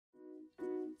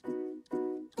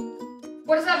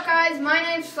What is up, guys? My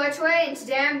name's Fletchway, and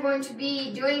today I'm going to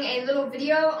be doing a little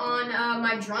video on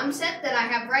my drum set that I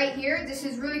have right here. This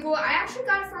is really cool. I actually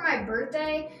got it for my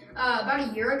birthday about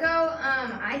a year ago.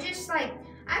 I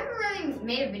haven't really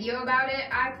made a video about it.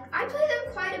 I play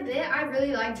them quite a bit. I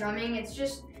really like drumming. It's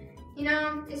just, you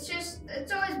know, it's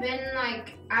always been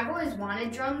like, I've always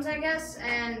wanted drums, I guess,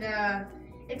 and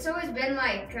it's always been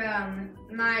like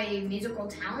my musical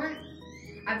talent.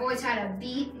 I've always had a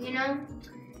beat, you know.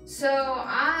 So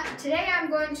today I'm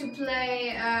going to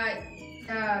play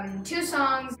two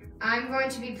songs. I'm going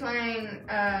to be playing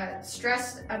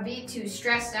a beat to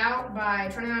Stressed Out by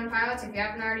 21 Pilots. If you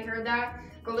haven't already heard that,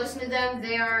 go listen to them.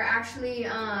 They are actually,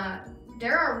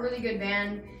 they're a really good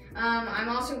band. I'm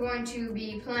also going to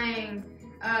be playing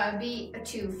a beat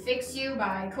to Fix You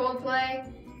by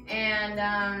Coldplay. And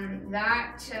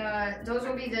those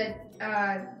will be the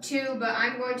two, but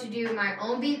I'm going to do my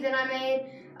own beat that I made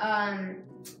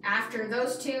after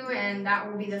those two, and that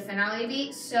will be the finale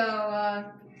beat.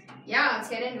 So yeah, let's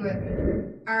get into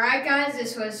it. Alright guys,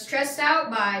 this was Stressed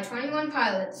Out by 21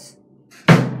 Pilots.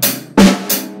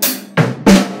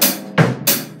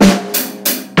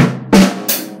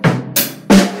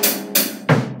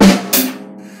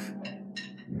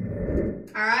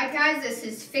 Alright guys, this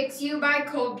is Fix You by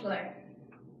Coldplay.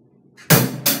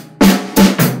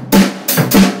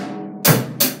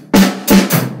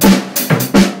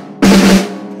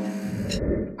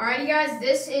 Alrighty guys,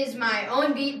 this is my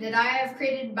own beat that I have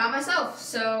created by myself,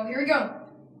 so here we go.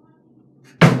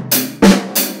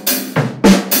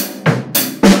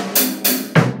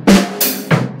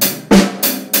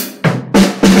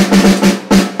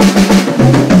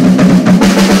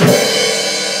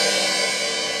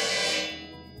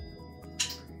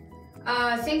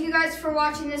 Thank you guys for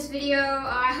watching this video.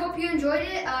 I hope you enjoyed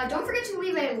it. Don't forget to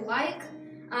leave a like,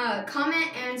 comment,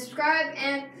 and subscribe,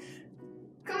 and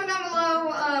comment down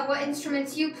below what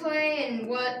instruments you play and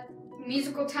what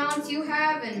musical talents you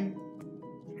have, and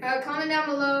comment down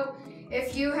below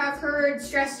if you have heard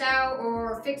Stressed Out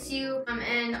or Fix You,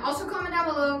 and also comment down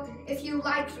below if you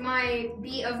liked my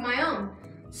beat of my own.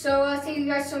 So thank you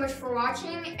guys so much for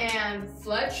watching, and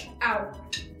Fletch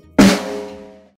out.